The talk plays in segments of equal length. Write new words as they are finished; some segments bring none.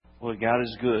Boy, God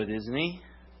is good, isn't He?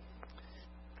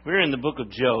 We're in the book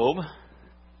of Job,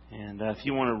 and if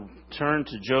you want to turn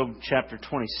to Job chapter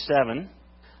 27,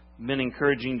 I've been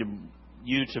encouraging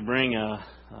you to bring a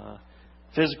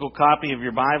physical copy of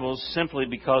your Bibles simply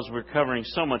because we're covering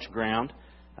so much ground.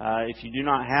 If you do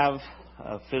not have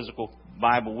a physical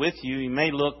Bible with you, you may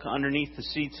look underneath the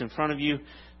seats in front of you.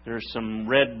 There's some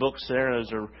red books there.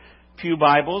 Those are pew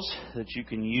Bibles that you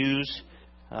can use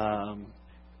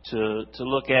to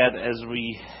look at as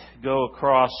we go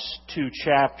across two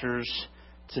chapters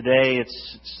today.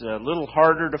 It's a little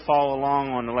harder to follow along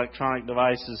on electronic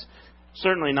devices.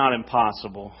 Certainly not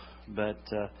impossible, but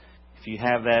if you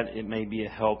have that, it may be a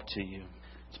help to you.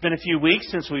 It's been a few weeks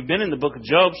since we've been in the book of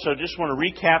Job, so I just want to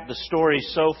recap the story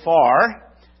so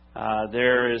far.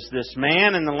 There is this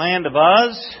man in the land of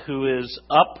Uz who is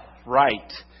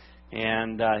upright,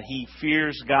 and he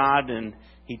fears God, and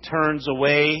he turns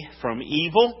away from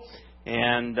evil,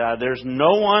 and there's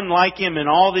no one like him in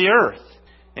all the earth.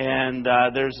 And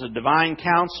there's a divine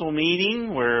council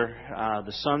meeting where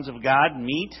the sons of God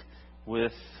meet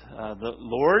with the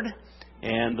Lord,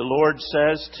 and the Lord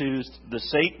says to the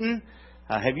Satan,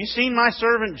 have you seen my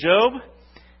servant Job?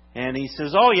 And he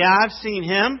says, oh yeah, I've seen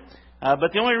him.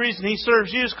 But the only reason he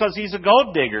serves you is because he's a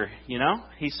gold digger, you know.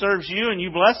 He serves you and you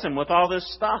bless him with all this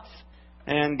stuff.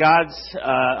 And God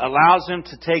allows him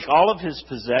to take all of his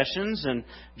possessions, and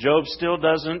Job still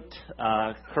doesn't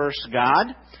curse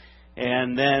God.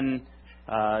 And then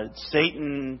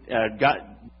Satan,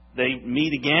 they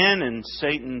meet again, and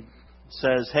Satan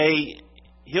says, hey,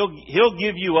 he'll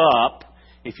give you up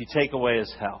if you take away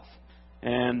his health.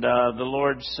 And the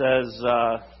Lord says,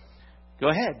 go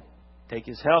ahead, take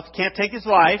his health. Can't take his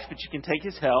life, but you can take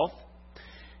his health.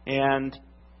 And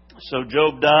so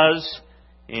Job does,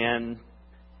 and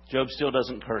Job still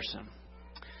doesn't curse him.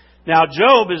 Now,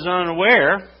 Job is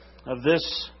unaware of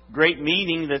this great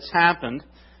meeting that's happened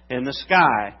in the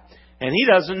sky, and he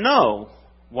doesn't know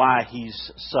why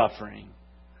he's suffering.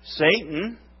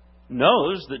 Satan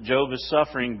knows that Job is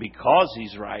suffering because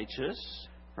he's righteous,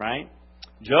 right?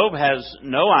 Job has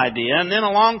no idea, and then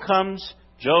along comes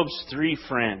Job's three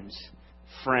friends.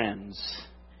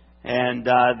 And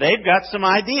they've got some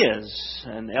ideas.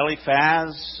 And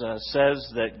Eliphaz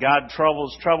says that God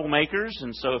troubles troublemakers.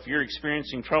 And so if you're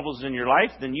experiencing troubles in your life,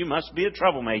 then you must be a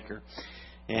troublemaker.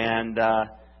 And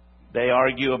they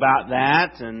argue about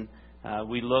that. And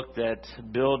we looked at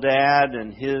Bildad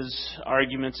and his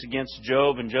arguments against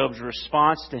Job and Job's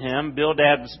response to him.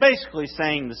 Bildad was basically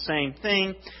saying the same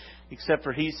thing, except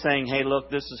for he's saying, hey, look,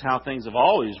 this is how things have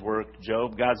always worked,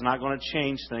 Job. God's not going to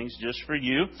change things just for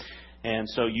you. And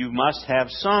so you must have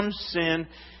some sin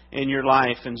in your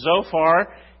life. And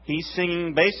Zophar, he's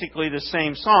singing basically the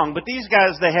same song. But these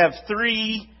guys, they have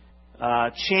three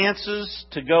chances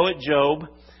to go at Job,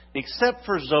 except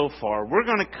for Zophar. We're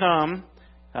going to come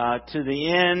to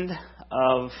the end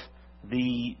of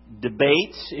the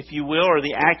debates, if you will, or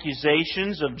the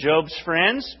accusations of Job's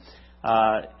friends.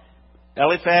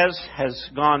 Eliphaz has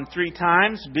gone 3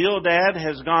 times. Bildad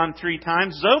has gone 3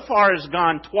 times. Zophar has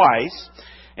gone twice.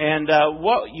 And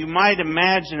what you might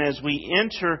imagine as we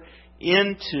enter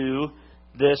into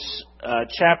this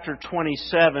chapter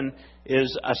 27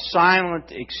 is a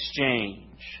silent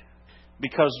exchange.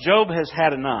 Because Job has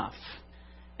had enough.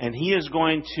 And he is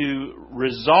going to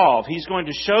resolve. He's going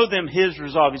to show them his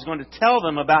resolve. He's going to tell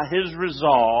them about his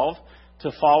resolve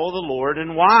to follow the Lord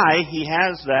and why he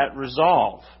has that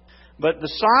resolve. But the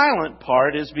silent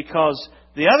part is because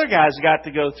the other guys got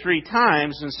to go 3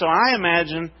 times. And so I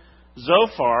imagine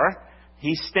Zophar,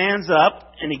 he stands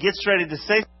up and he gets ready to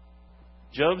say,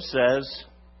 Job says,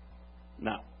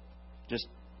 no, just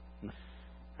no.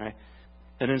 Right?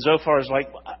 And then Zophar is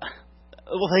like,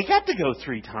 well, they got to go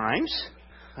 3 times.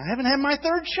 I haven't had my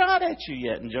 3rd shot at you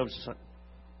yet. And Job's just like,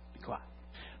 be quiet.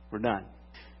 We're done.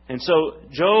 And so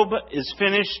Job is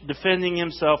finished defending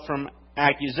himself from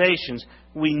accusations.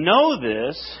 We know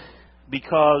this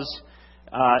because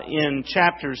in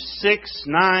chapters 6,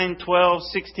 9, 12,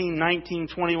 16, 19,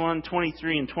 21,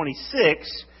 23, and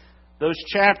 26, those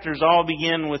chapters all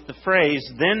begin with the phrase,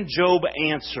 then Job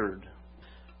answered.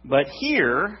 But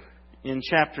here, in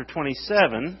chapter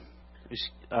 27,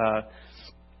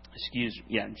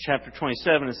 in chapter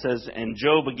 27 it says, and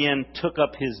Job again took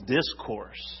up his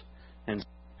discourse. And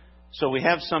so we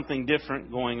have something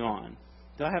different going on.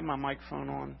 Do I have my microphone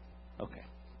on? Okay.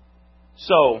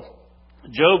 So,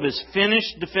 Job is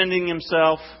finished defending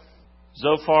himself.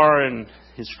 Zophar and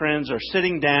his friends are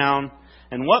sitting down.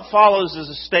 And what follows is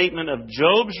a statement of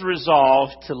Job's resolve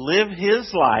to live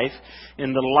his life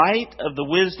in the light of the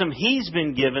wisdom he's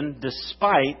been given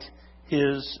despite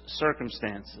his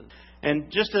circumstances.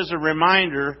 And just as a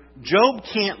reminder, Job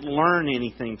can't learn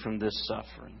anything from this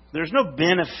suffering. There's no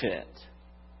benefit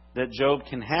that Job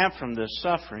can have from this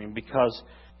suffering because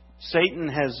Satan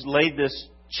has laid this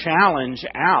challenge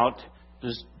out.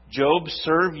 Does Job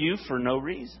serve you for no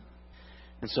reason?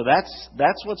 And so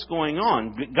that's what's going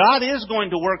on. God is going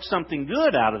to work something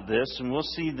good out of this, and we'll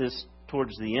see this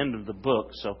towards the end of the book.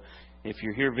 So if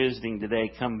you're here visiting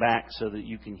today, come back so that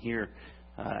you can hear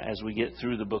as we get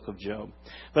through the book of Job.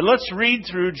 But let's read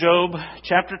through Job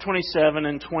chapter 27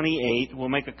 and 28. We'll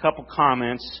make a couple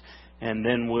comments, and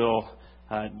then we'll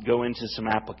go into some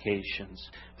applications.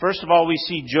 First of all, we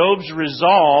see Job's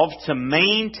resolve to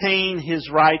maintain his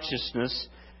righteousness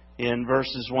in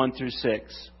verses 1 through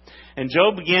 6. And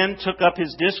Job again took up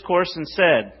his discourse and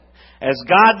said, "As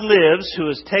God lives, who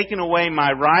has taken away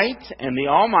my right, and the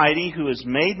Almighty, who has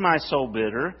made my soul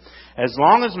bitter, as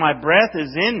long as my breath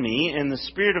is in me, and the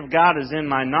Spirit of God is in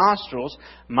my nostrils,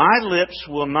 my lips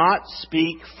will not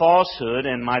speak falsehood,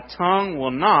 and my tongue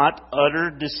will not utter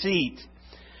deceit.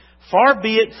 Far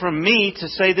be it from me to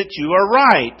say that you are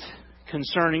right,"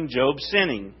 concerning Job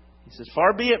sinning. He says,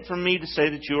 "Far be it from me to say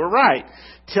that you are right.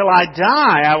 Till I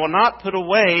die, I will not put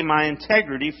away my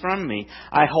integrity from me.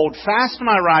 I hold fast to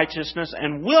my righteousness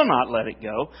and will not let it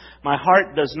go. My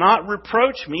heart does not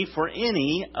reproach me for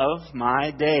any of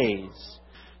my days."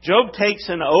 Job takes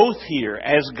an oath here.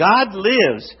 As God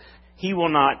lives, he will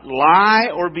not lie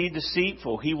or be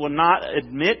deceitful. He will not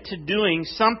admit to doing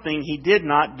something he did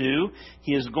not do.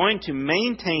 He is going to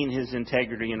maintain his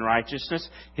integrity and righteousness.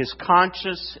 His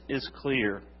conscience is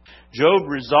clear. Job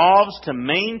resolves to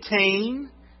maintain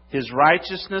his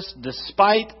righteousness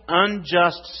despite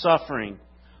unjust suffering.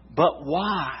 But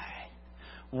why?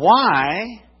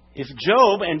 Why, if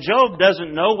Job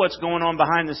doesn't know what's going on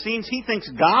behind the scenes, he thinks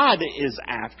God is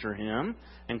after him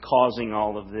and causing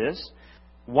all of this.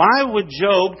 Why would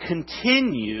Job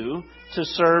continue to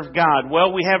serve God?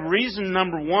 Well, we have reason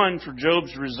number one for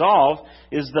Job's resolve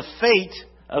is the fate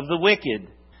of the wicked.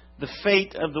 The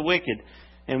fate of the wicked.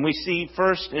 And we see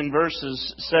first in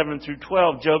verses 7 through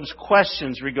 12, Job's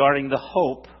questions regarding the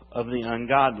hope of the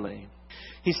ungodly.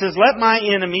 He says, "Let my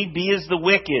enemy be as the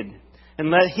wicked,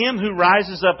 and let him who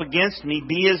rises up against me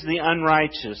be as the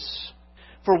unrighteous.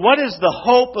 For what is the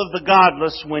hope of the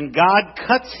godless when God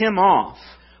cuts him off,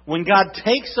 when God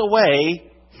takes away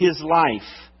his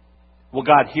life? Will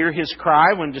God hear his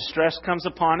cry when distress comes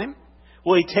upon him?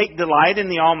 Will he take delight in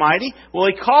the Almighty? Will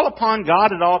he call upon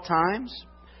God at all times?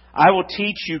 I will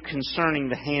teach you concerning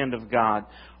the hand of God.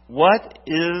 What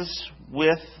is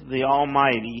with the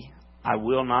Almighty, I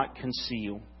will not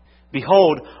conceal.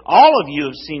 Behold, all of you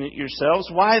have seen it yourselves.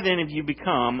 Why then have you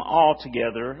become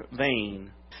altogether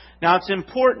vain?" Now it's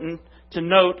important to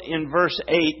note in verse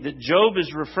 8 that Job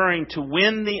is referring to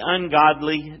when the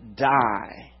ungodly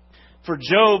die. For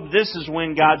Job, this is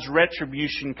when God's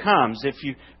retribution comes. If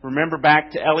you remember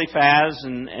back to Eliphaz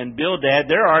and Bildad,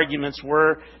 their arguments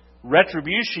were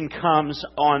retribution comes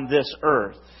on this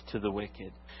earth to the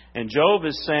wicked. And Job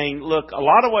is saying, look, a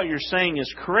lot of what you're saying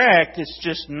is correct. It's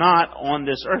just not on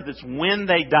this earth. It's when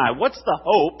they die. What's the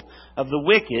hope of the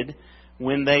wicked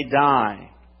when they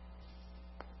die?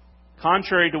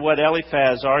 Contrary to what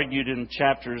Eliphaz argued in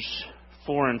chapters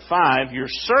 4 and 5, your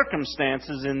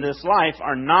circumstances in this life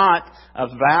are not a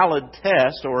valid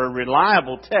test or a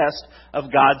reliable test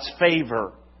of God's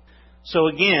favor. So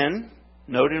again,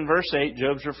 note in verse 8,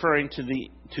 Job's referring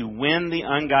to when the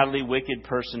ungodly wicked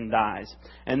person dies.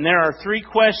 And there are three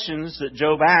questions that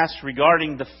Job asks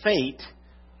regarding the fate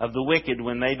of the wicked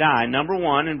when they die. Number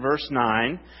one, in verse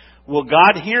 9, will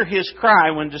God hear his cry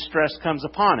when distress comes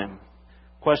upon him?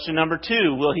 Question number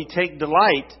 2, will he take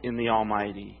delight in the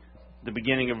Almighty? The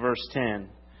beginning of verse 10.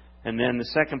 And then the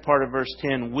second part of verse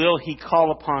 10, will he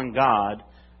call upon God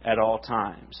at all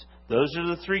times? Those are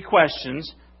the three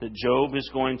questions that Job is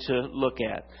going to look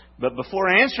at. But before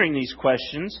answering these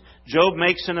questions, Job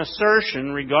makes an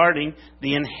assertion regarding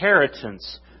the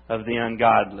inheritance of the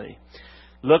ungodly.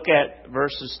 Look at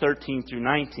verses 13 through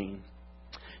 19.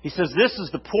 He says, "This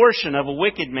is the portion of a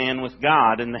wicked man with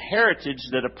God, and the heritage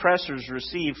that oppressors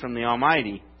receive from the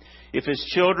Almighty. If his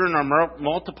children are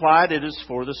multiplied, it is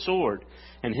for the sword,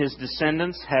 and his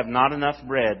descendants have not enough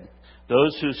bread.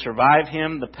 Those who survive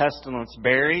him the pestilence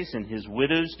buries, and his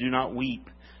widows do not weep.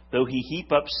 Though he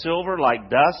heap up silver like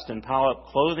dust and pile up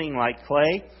clothing like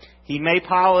clay, he may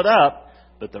pile it up,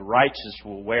 but the righteous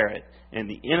will wear it, and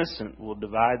the innocent will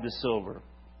divide the silver.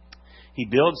 He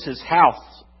builds his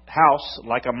house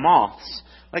like a moth's,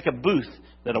 like a booth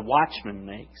that a watchman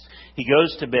makes. He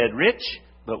goes to bed rich,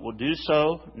 but will do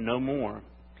so no more.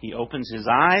 He opens his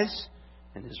eyes,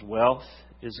 and his wealth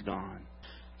is gone."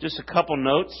 Just a couple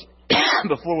notes.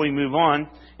 before we move on,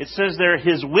 it says there,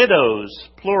 his widows,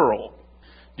 plural,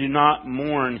 do not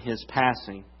mourn his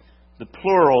passing. The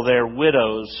plural there,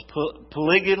 widows.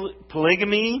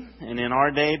 Polygamy, and in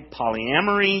our day,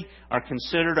 polyamory, are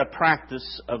considered a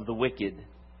practice of the wicked.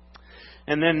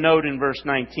 And then note in verse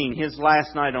 19, his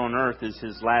last night on earth is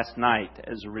his last night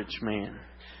as a rich man.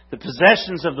 The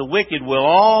possessions of the wicked will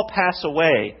all pass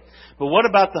away. But what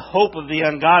about the hope of the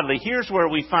ungodly? Here's where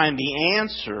we find the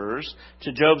answers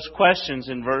to Job's questions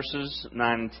in verses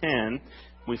 9 and 10.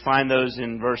 We find those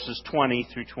in verses 20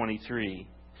 through 23.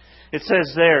 It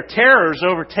says there, terrors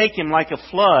overtake him like a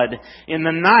flood. In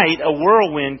the night, a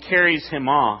whirlwind carries him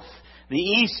off. The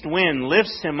east wind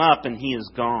lifts him up and he is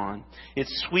gone. It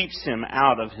sweeps him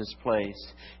out of his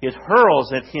place. It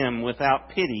hurls at him without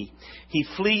pity. He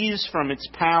flees from its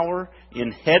power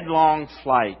in headlong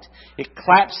flight. It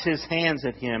claps his hands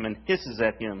at him and hisses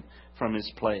at him from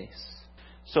his place.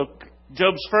 So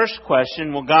Job's first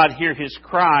question, will God hear his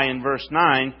cry in verse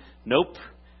 9? Nope.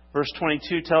 Verse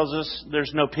 22 tells us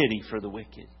there's no pity for the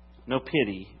wicked. No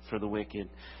pity for the wicked.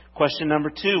 Question number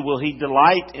 2, will he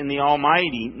delight in the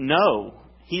Almighty? No.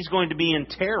 He's going to be in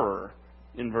terror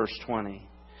in verse 20.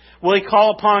 Will he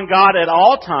call upon God at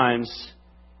all times?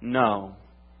 No.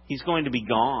 He's going to be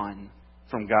gone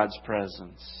from God's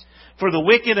presence. For the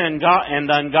wicked and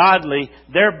ungodly,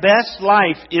 their best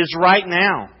life is right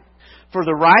now. For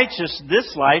the righteous,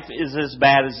 this life is as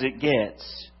bad as it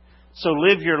gets. So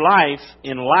live your life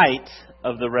in light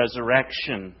of the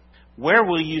resurrection. Where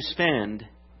will you spend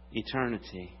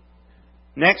eternity?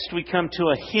 Next, we come to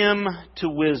a hymn to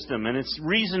wisdom, and it's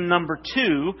reason number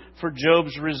 2 for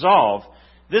Job's resolve.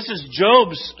 This is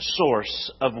Job's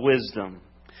source of wisdom.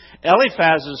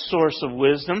 Eliphaz's source of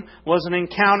wisdom was an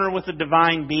encounter with a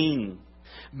divine being.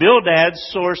 Bildad's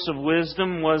source of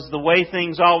wisdom was the way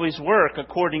things always work,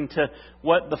 according to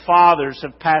what the fathers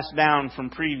have passed down from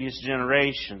previous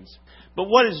generations. But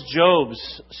what is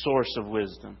Job's source of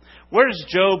wisdom? Where does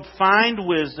Job find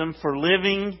wisdom for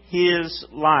living his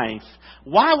life?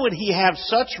 Why would he have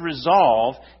such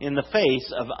resolve in the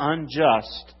face of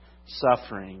unjust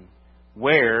suffering?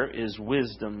 Where is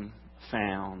wisdom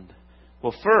found?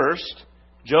 Well, first,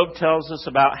 Job tells us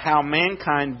about how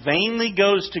mankind vainly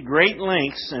goes to great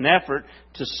lengths and effort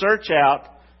to search out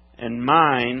and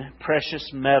mine precious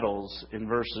metals in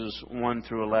verses 1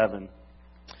 through 11.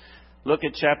 Look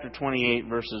at chapter 28,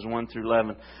 verses 1 through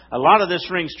 11. A lot of this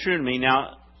rings true to me.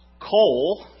 Now,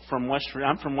 coal,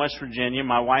 I'm from West Virginia.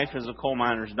 My wife is a coal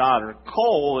miner's daughter.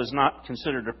 Coal is not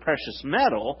considered a precious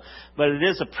metal, but it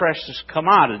is a precious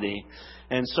commodity.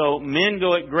 And so men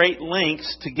go at great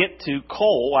lengths to get to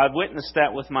coal. I've witnessed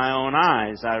that with my own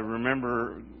eyes. I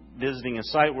remember visiting a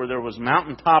site where there was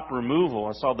mountaintop removal.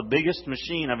 I saw the biggest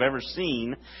machine I've ever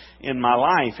seen in my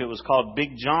life. It was called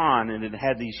Big John, and it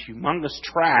had these humongous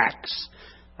tracks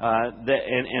and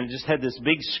it just had this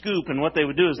big scoop. And what they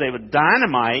would do is they would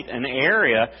dynamite an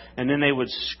area, and then they would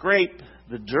scrape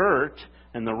the dirt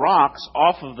and the rocks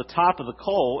off of the top of the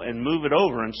coal and move it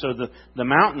over. And so the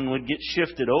mountain would get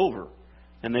shifted over,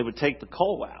 and they would take the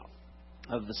coal out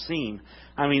of the seam.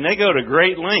 I mean, they go to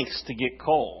great lengths to get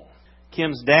coal.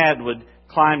 Kim's dad would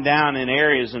climb down in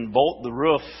areas and bolt the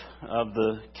roof of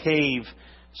the cave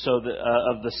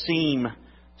of the seam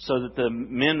so that the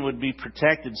men would be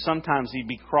protected. Sometimes he'd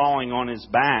be crawling on his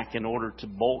back in order to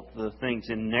bolt the things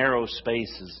in narrow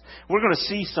spaces. We're going to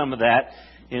see some of that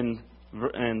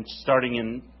starting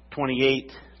in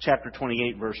chapter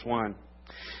 28, verse 1.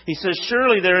 He says,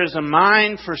 surely there is a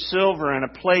mine for silver and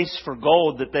a place for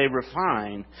gold that they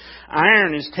refine.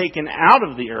 Iron is taken out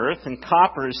of the earth and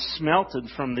copper is smelted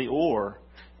from the ore.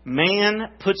 Man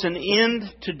puts an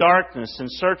end to darkness and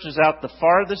searches out the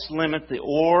farthest limit, the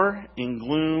ore in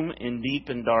gloom and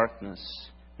deep in darkness.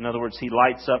 In other words, he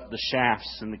lights up the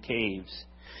shafts in the caves.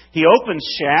 He opens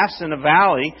shafts in a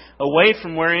valley away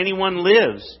from where anyone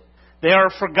lives. They are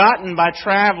forgotten by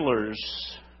travelers.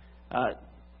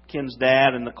 Kim's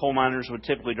dad and the coal miners would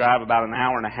typically drive about an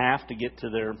hour and a half to get to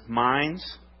their mines.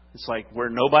 It's like where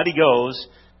nobody goes,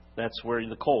 that's where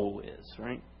the coal is,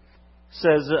 right? It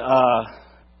says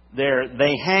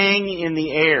they hang in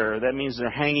the air. That means they're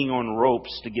hanging on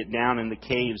ropes to get down in the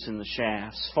caves and the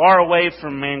shafts. Far away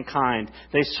from mankind,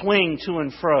 they swing to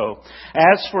and fro.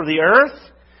 As for the earth,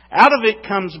 out of it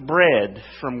comes bread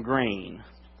from grain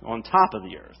on top of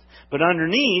the earth. But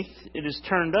underneath, it is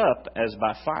turned up as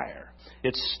by fire.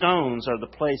 Its stones are the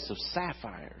place of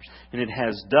sapphires, and it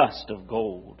has dust of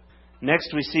gold.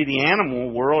 Next, we see the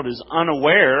animal world is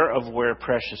unaware of where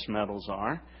precious metals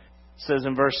are. It says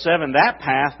in verse 7, that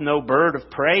path no bird of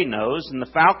prey knows, and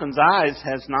the falcon's eyes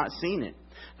has not seen it.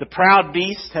 The proud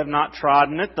beasts have not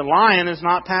trodden it. The lion has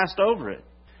not passed over it.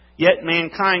 Yet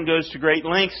mankind goes to great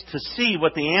lengths to see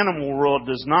what the animal world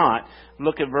does not.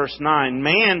 Look at verse 9.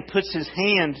 Man puts his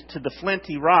hand to the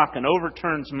flinty rock and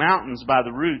overturns mountains by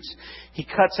the roots. He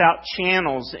cuts out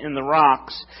channels in the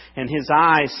rocks, and his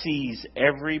eye sees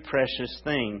every precious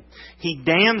thing. He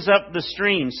dams up the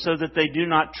streams so that they do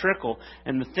not trickle,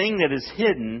 and the thing that is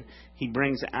hidden he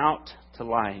brings out to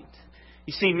light.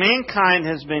 You see, mankind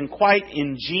has been quite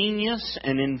ingenious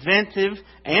and inventive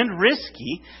and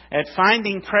risky at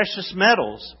finding precious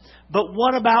metals. But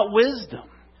what about wisdom?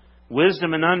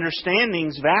 Wisdom and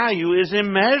understanding's value is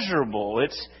immeasurable.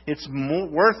 It's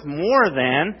worth more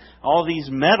than all these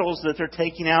metals that they're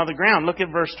taking out of the ground. Look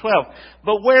at verse 12.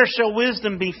 But where shall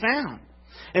wisdom be found?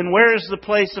 And where is the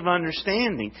place of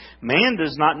understanding? Man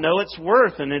does not know its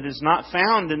worth, and it is not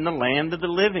found in the land of the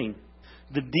living.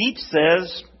 The deep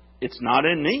says, it's not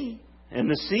in me. And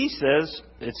the sea says,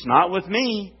 it's not with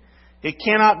me. It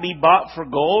cannot be bought for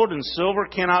gold, and silver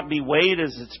cannot be weighed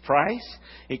as its price.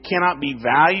 It cannot be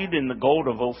valued in the gold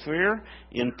of Ophir,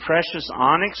 in precious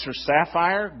onyx or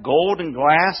sapphire. Gold and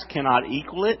glass cannot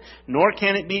equal it, nor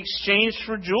can it be exchanged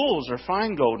for jewels or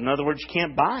fine gold. In other words, you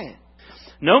can't buy it.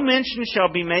 No mention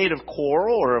shall be made of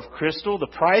coral or of crystal. The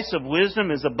price of wisdom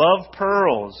is above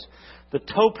pearls. The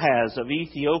topaz of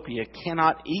Ethiopia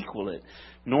cannot equal it,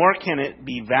 nor can it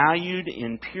be valued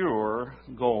in pure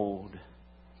gold.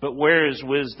 But where is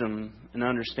wisdom and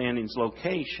understanding's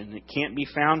location? It can't be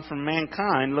found from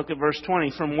mankind. Look at verse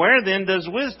 20. From where then does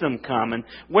wisdom come? And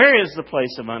where is the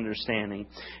place of understanding?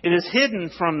 It is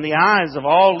hidden from the eyes of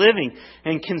all living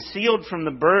and concealed from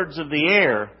the birds of the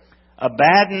air.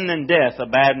 Abaddon and death,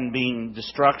 Abaddon being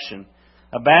destruction.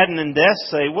 Abaddon and death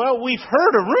say, well, we've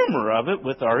heard a rumor of it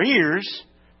with our ears.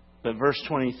 But verse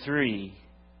 23,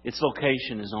 its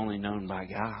location is only known by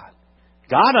God.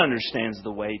 God understands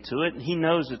the way to it, and He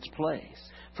knows its place.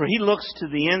 For He looks to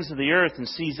the ends of the earth and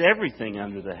sees everything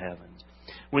under the heavens.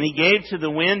 When He gave to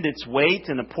the wind its weight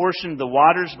and apportioned the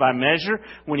waters by measure,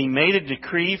 when He made a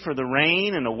decree for the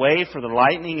rain and a way for the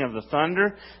lightning of the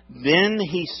thunder, then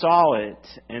He saw it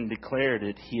and declared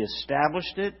it. He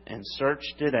established it and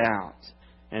searched it out.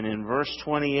 And in verse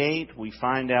 28, we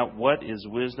find out what is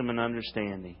wisdom and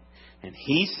understanding. And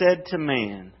He said to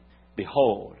man,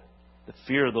 behold, the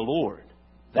fear of the Lord,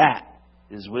 that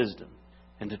is wisdom.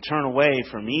 And to turn away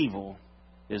from evil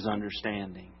is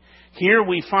understanding. Here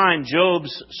we find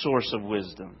Job's source of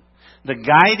wisdom, the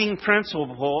guiding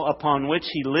principle upon which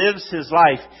he lives his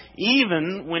life,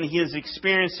 even when he is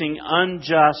experiencing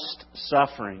unjust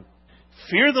suffering.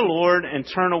 Fear the Lord and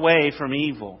turn away from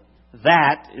evil.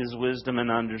 That is wisdom and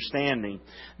understanding.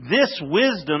 This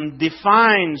wisdom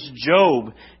defines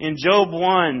Job. In Job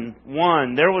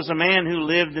 1:1, there was a man who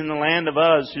lived in the land of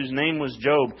Uz whose name was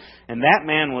Job. And that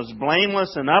man was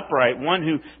blameless and upright, one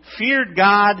who feared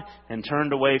God and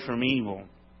turned away from evil.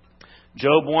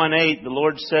 Job 1:8, the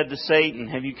Lord said to Satan,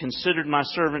 have you considered my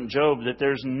servant Job, that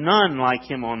there's none like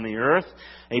him on the earth,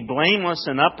 a blameless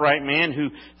and upright man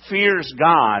who fears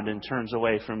God and turns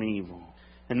away from evil?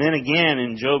 And then again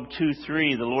in Job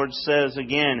 2:3, the Lord says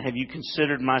again, have you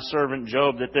considered my servant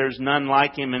Job, that there's none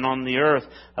like him and on the earth,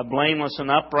 a blameless and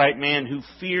upright man who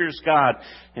fears God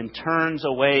and turns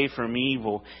away from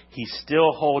evil? He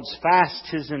still holds fast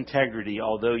his integrity,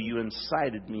 although you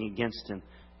incited me against him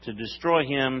to destroy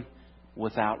him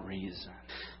without reason.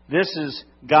 This is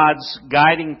God's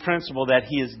guiding principle that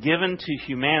He has given to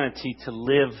humanity to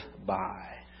live by.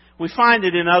 We find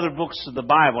it in other books of the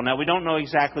Bible. Now, we don't know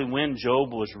exactly when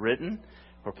Job was written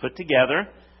or put together,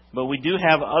 but we do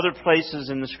have other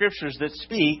places in the Scriptures that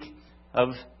speak of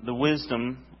the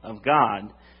wisdom of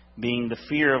God, being the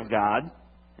fear of God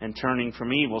and turning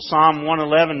from evil. Psalm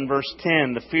 111, verse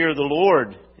 10, the fear of the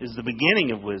Lord is the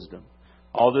beginning of wisdom.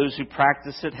 All those who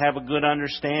practice it have a good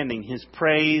understanding. His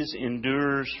praise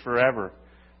endures forever.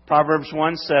 Proverbs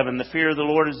 1:7, the fear of the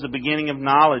Lord is the beginning of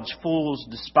knowledge. Fools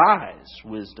despise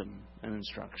wisdom and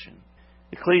instruction.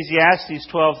 Ecclesiastes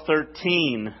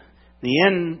 12:13,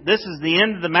 this is the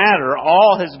end of the matter.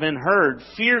 All has been heard.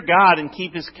 Fear God and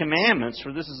keep His commandments,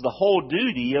 for this is the whole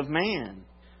duty of man.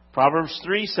 Proverbs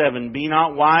 3:7, be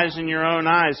not wise in your own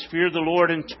eyes. Fear the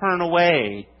Lord and turn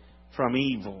away from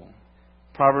evil.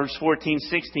 Proverbs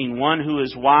 14:16, one who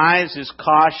is wise is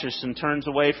cautious and turns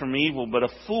away from evil, but a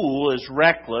fool is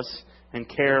reckless and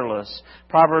careless.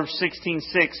 Proverbs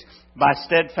 16:6, by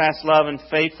steadfast love and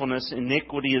faithfulness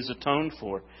iniquity is atoned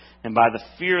for, and by the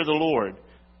fear of the Lord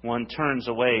one turns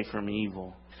away from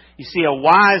evil. You see, a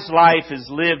wise life is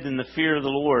lived in the fear of the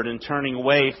Lord and turning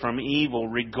away from evil,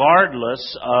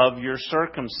 regardless of your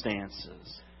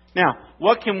circumstances. Now,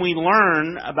 what can we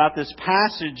learn about this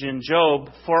passage in Job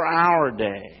for our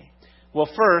day? Well,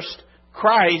 first,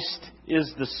 Christ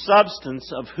is the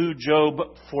substance of who Job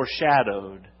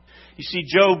foreshadowed. You see,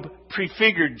 Job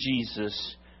prefigured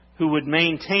Jesus, who would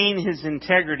maintain his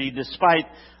integrity despite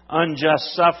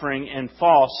unjust suffering and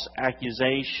false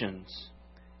accusations.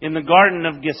 In the Garden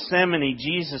of Gethsemane,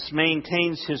 Jesus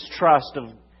maintains his trust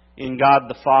in God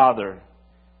the Father.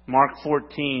 Mark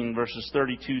 14, verses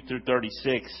 32 through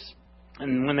 36.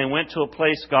 And when they went to a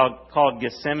place called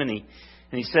Gethsemane,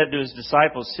 and he said to his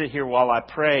disciples, "Sit here while I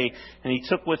pray." And he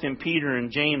took with him Peter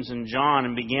and James and John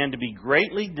and began to be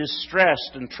greatly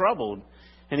distressed and troubled.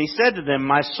 And he said to them,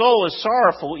 "My soul is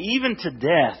sorrowful, even to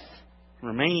death.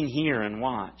 Remain here and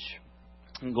watch."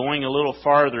 And going a little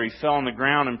farther, he fell on the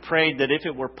ground and prayed that if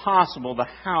it were possible,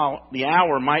 the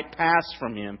hour might pass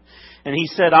from him. And he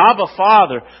said, "Abba,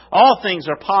 Father, all things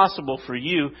are possible for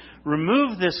you.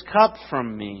 Remove this cup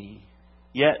from me.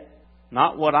 Yet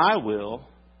not what I will,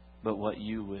 but what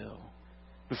you will."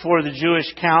 Before the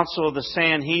Jewish council of the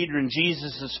Sanhedrin,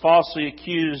 Jesus is falsely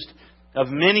accused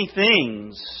of many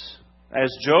things,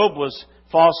 as Job was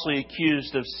falsely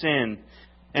accused of sin.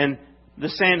 And the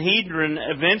Sanhedrin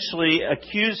eventually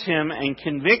accuse him and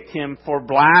convict him for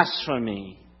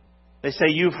blasphemy. They say,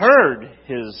 "You've heard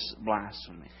his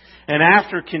blasphemy." And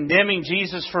after condemning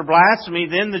Jesus for blasphemy,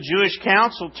 then the Jewish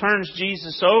council turns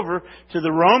Jesus over to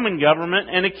the Roman government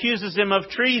and accuses him of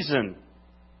treason.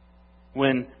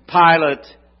 When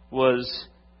Pilate was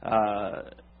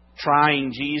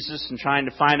trying Jesus and trying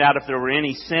to find out if there were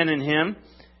any sin in him,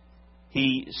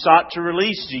 he sought to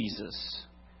release Jesus.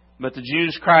 But the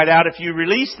Jews cried out, "If you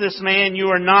release this man, you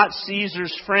are not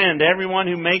Caesar's friend. Everyone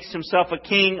who makes himself a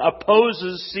king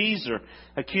opposes Caesar,"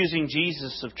 accusing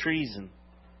Jesus of treason.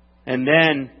 And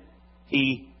then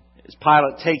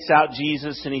Pilate takes out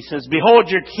Jesus and he says, "Behold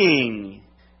your king."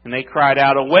 And they cried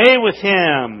out, "Away with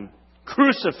him!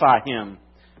 Crucify him!"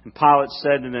 And Pilate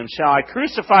said to them, "Shall I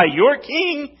crucify your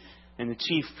king?" And the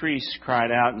chief priests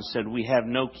cried out and said, "We have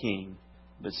no king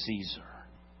but Caesar."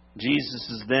 Jesus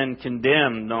is then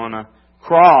condemned on a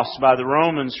cross by the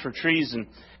Romans for treason.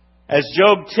 As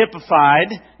Job typified,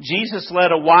 Jesus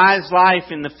led a wise life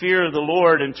in the fear of the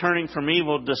Lord and turning from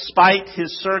evil despite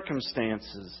his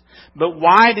circumstances. But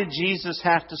why did Jesus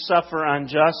have to suffer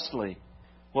unjustly?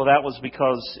 Well, that was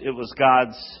because it was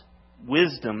God's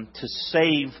wisdom to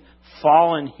save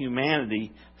fallen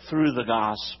humanity through the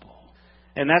gospel.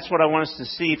 And that's what I want us to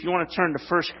see. If you want to turn to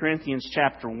 1 Corinthians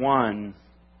chapter 1,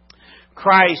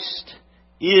 Christ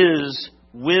is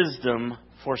wisdom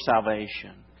for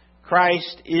salvation.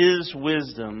 Christ is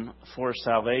wisdom for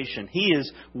salvation. He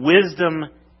is wisdom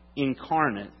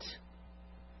incarnate.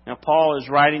 Now, Paul is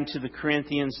writing to the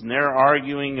Corinthians, and they're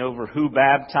arguing over who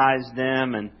baptized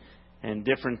them and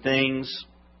different things.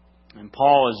 And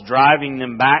Paul is driving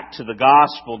them back to the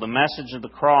gospel, the message of the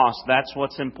cross. That's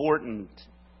what's important.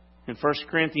 In 1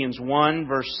 Corinthians 1,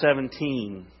 verse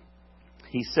 17,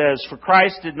 he says, "For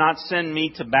Christ did not send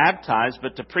me to baptize,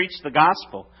 but to preach the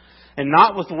gospel, and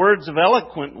not with words of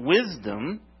eloquent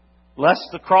wisdom, lest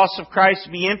the cross of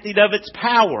Christ be emptied of its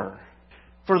power.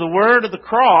 For the word of the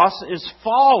cross is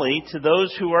folly to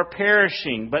those who are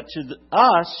perishing, but to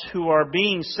us who are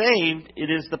being saved, it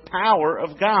is the power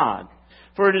of God.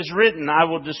 For it is written, I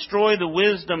will destroy the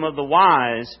wisdom of the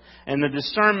wise, and the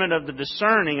discernment of the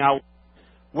discerning I will.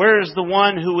 Where is the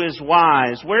one who is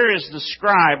wise? Where is the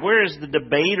scribe? Where is the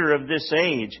debater of this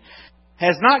age?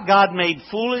 Has not God made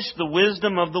foolish the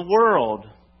wisdom of the world?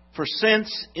 For since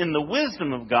in the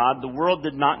wisdom of God the world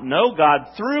did not know God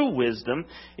through wisdom,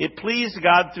 it pleased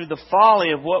God through the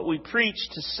folly of what we preach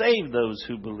to save those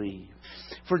who believe.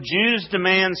 For Jews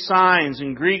demand signs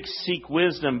and Greeks seek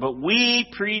wisdom, but we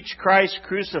preach Christ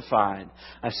crucified,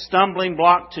 a stumbling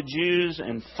block to Jews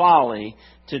and folly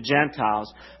to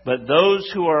Gentiles. But to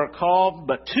those who are called,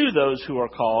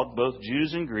 both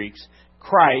Jews and Greeks,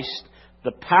 Christ,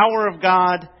 the power of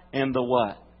God and the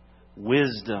what?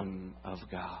 Wisdom of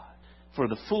God. For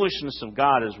the foolishness of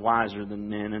God is wiser than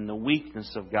men, and the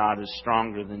weakness of God is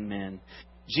stronger than men.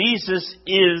 Jesus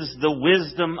is the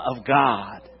wisdom of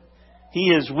God. He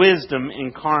is wisdom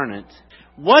incarnate.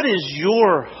 What is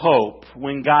your hope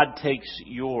when God takes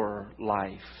your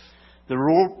life? The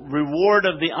reward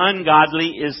of the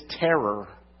ungodly is terror.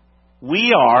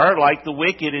 We are like the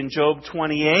wicked in Job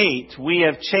 28. We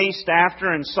have chased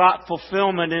after and sought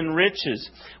fulfillment in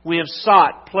riches. We have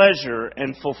sought pleasure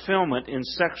and fulfillment in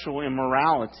sexual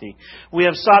immorality. We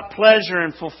have sought pleasure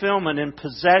and fulfillment in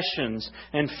possessions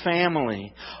and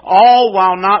family, all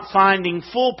while not finding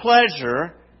full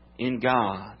pleasure in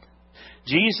God.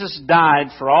 Jesus died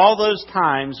for all those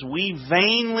times we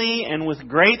vainly and with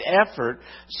great effort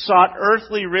sought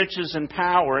earthly riches and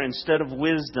power instead of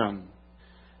wisdom.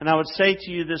 And I would say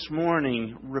to you this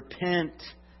morning, repent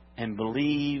and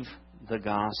believe the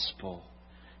gospel.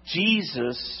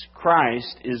 Jesus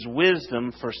Christ is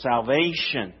wisdom for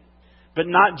salvation. But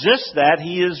not just that,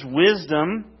 He is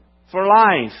wisdom for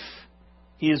life.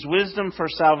 He is wisdom for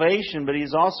salvation, but He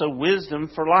is also wisdom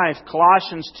for life.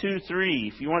 Colossians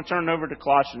 2:3. If you want to turn over to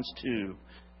Colossians 2,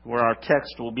 where our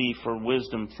text will be for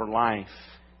wisdom for life.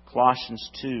 Colossians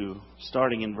 2,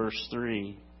 starting in verse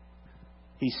 3.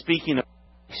 He's speaking of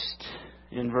Christ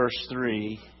in verse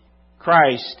 3.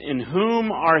 Christ, in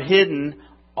whom are hidden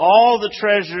all the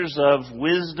treasures of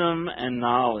wisdom and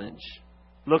knowledge.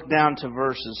 Look down to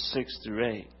verses 6 through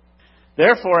 8.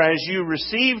 Therefore, as you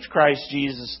received Christ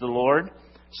Jesus the Lord,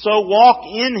 so walk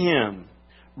in Him,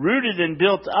 rooted and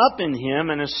built up in Him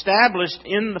and established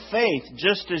in the faith,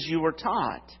 just as you were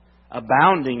taught,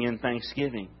 abounding in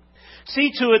thanksgiving.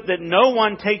 See to it that no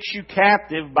one takes you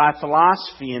captive by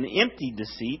philosophy and empty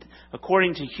deceit,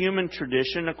 according to human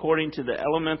tradition, according to the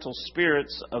elemental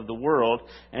spirits of the world,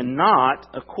 and not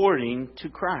according to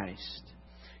Christ.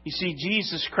 You see,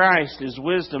 Jesus Christ is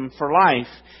wisdom for life.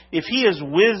 If He is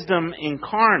wisdom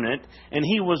incarnate, and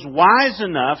He was wise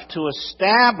enough to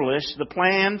establish the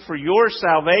plan for your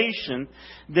salvation,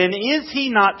 then is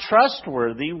He not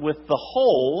trustworthy with the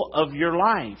whole of your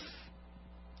life?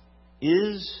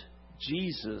 Is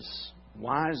Jesus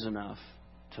wise enough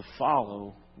to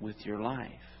follow with your life?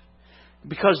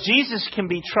 Because Jesus can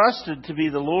be trusted to be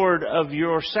the Lord of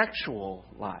your sexual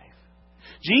life.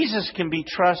 Jesus can be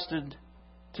trusted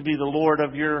to be the Lord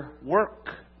of your work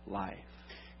life.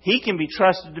 He can be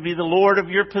trusted to be the Lord of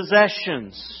your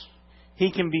possessions.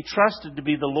 He can be trusted to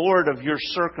be the Lord of your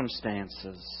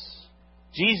circumstances.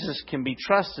 Jesus can be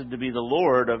trusted to be the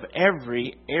Lord of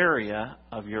every area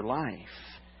of your life.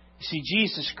 You see,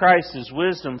 Jesus Christ is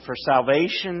wisdom for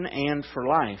salvation and for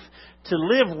life. To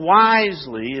live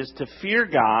wisely is to fear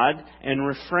God and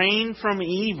refrain from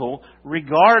evil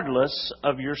regardless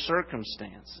of your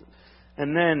circumstances.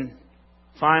 And then,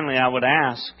 finally, I would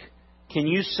ask, can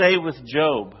you say with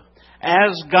Job,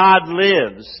 as God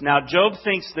lives? Now, Job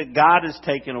thinks that God has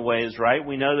taken away his right.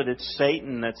 We know that it's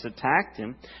Satan that's attacked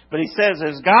him. But he says,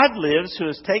 as God lives, who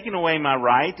has taken away my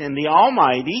right, and the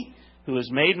Almighty, who has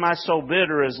made my soul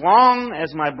bitter, as long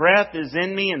as my breath is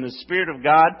in me and the Spirit of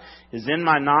God is in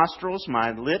my nostrils,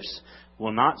 my lips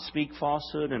will not speak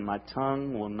falsehood and my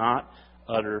tongue will not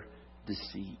utter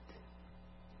deceit.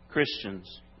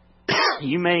 Christians,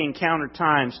 you may encounter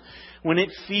times when it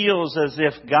feels as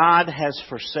if God has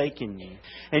forsaken you.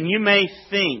 And you may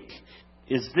think,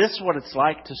 is this what it's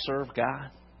like to serve God?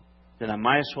 Then I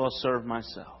might as well serve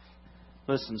myself.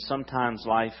 Listen, sometimes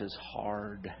life is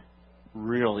hard.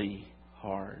 Really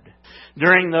hard.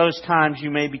 During those times you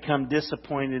may become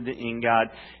disappointed in God.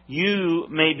 You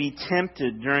may be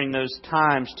tempted during those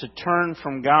times to turn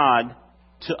from God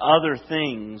to other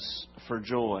things for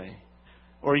joy.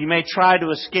 Or you may try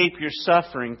to escape your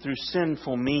suffering through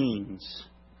sinful means.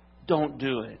 Don't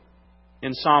do it.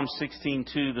 In Psalm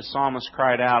 16:2, the psalmist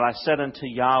cried out, I said unto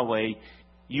Yahweh,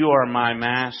 you are my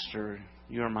master,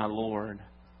 you are my Lord.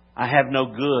 I have no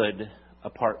good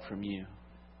apart from you.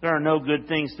 There are no good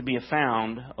things to be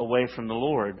found away from the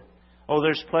Lord. Oh,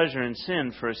 there's pleasure in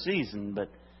sin for a season, but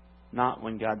not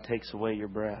when God takes away your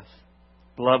breath.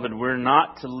 Beloved, we're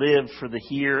not to live for the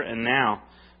here and now,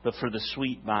 but for the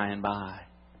sweet by and by.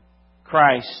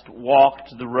 Christ walked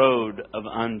the road of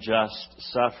unjust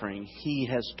suffering. He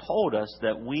has told us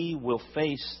that we will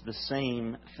face the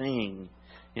same thing.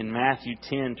 In Matthew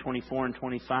 10:24 and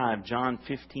 25, John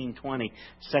 15:20,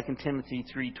 2 Timothy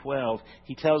 3:12,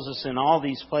 He tells us in all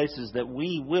these places that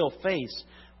we will face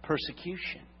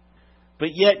persecution. But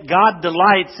yet God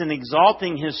delights in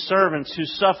exalting His servants who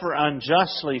suffer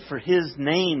unjustly for His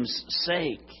name's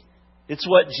sake. It's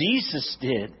what Jesus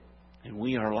did, and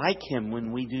we are like Him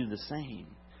when we do the same.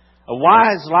 A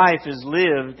wise life is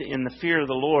lived in the fear of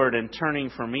the Lord and turning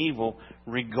from evil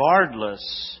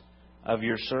regardless of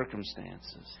your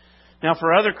circumstances. Now,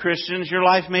 for other Christians, your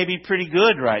life may be pretty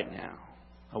good right now.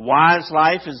 A wise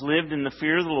life is lived in the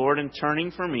fear of the Lord and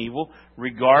turning from evil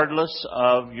regardless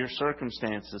of your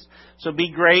circumstances. So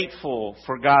be grateful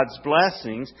for God's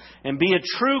blessings and be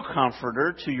a true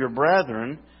comforter to your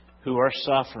brethren who are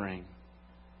suffering.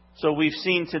 So we've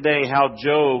seen today how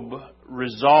Job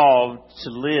resolved to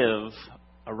live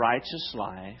a righteous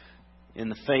life in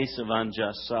the face of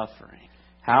unjust suffering.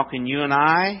 How can you and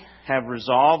I have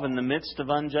resolve in the midst of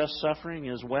unjust suffering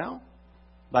as well?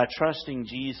 By trusting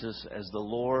Jesus as the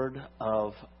Lord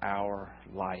of our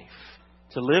life.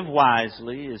 To live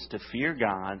wisely is to fear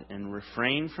God and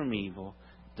refrain from evil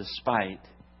despite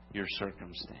your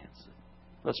circumstances.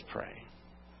 Let's pray.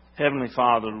 Heavenly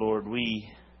Father, Lord,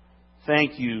 we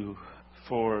thank you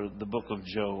for the book of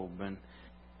Job and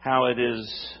how it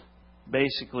is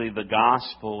basically the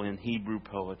gospel in Hebrew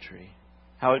poetry.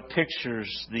 How it pictures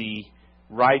the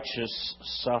righteous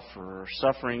sufferer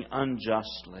suffering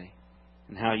unjustly,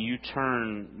 and how you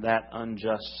turn that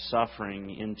unjust suffering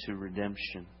into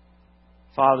redemption.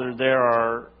 Father, there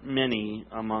are many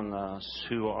among us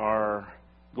who are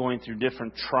going through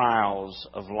different trials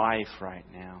of life right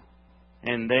now,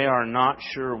 and they are not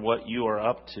sure what you are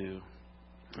up to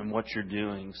and what you're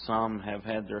doing. Some have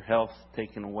had their health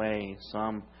taken away.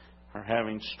 Some are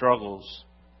having struggles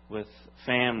with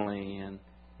family and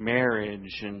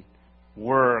marriage and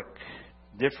work,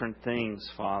 different things,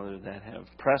 Father, that have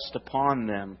pressed upon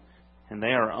them, and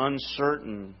they are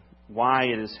uncertain why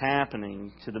it is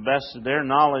happening. To the best of their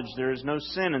knowledge, there is no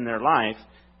sin in their life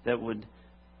that would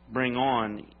bring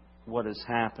on what is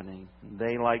happening.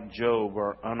 They, like Job,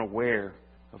 are unaware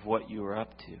of what you are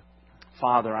up to.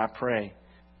 Father, I pray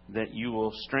that you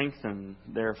will strengthen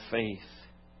their faith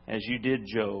as you did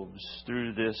Job's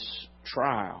through this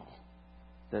trial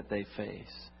that they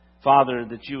face. Father,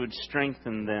 that you would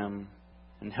strengthen them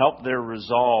and help their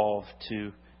resolve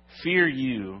to fear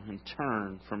you and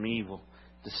turn from evil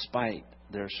despite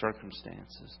their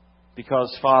circumstances.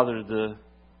 Because, Father, the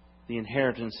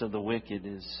inheritance of the wicked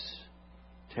is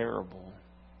terrible,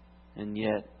 and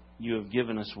yet you have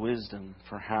given us wisdom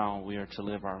for how we are to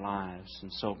live our lives.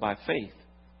 And so by faith,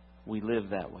 we live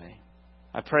that way.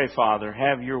 I pray, Father,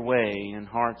 have your way in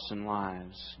hearts and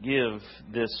lives. Give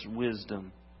this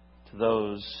wisdom to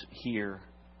those here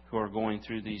who are going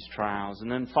through these trials.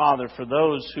 And then, Father, for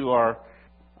those who are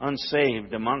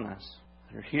unsaved among us,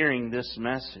 that are hearing this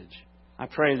message, I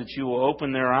pray that you will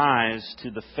open their eyes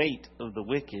to the fate of the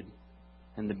wicked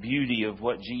and the beauty of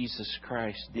what Jesus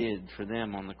Christ did for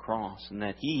them on the cross, and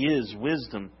that He is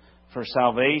wisdom for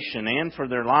salvation and for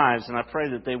their lives. And I pray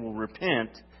that they will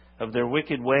repent of their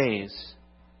wicked ways,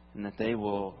 and that they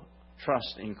will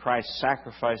trust in Christ's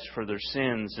sacrifice for their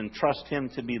sins and trust Him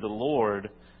to be the Lord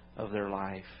of their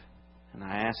life. And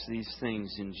I ask these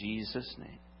things in Jesus'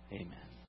 name. Amen.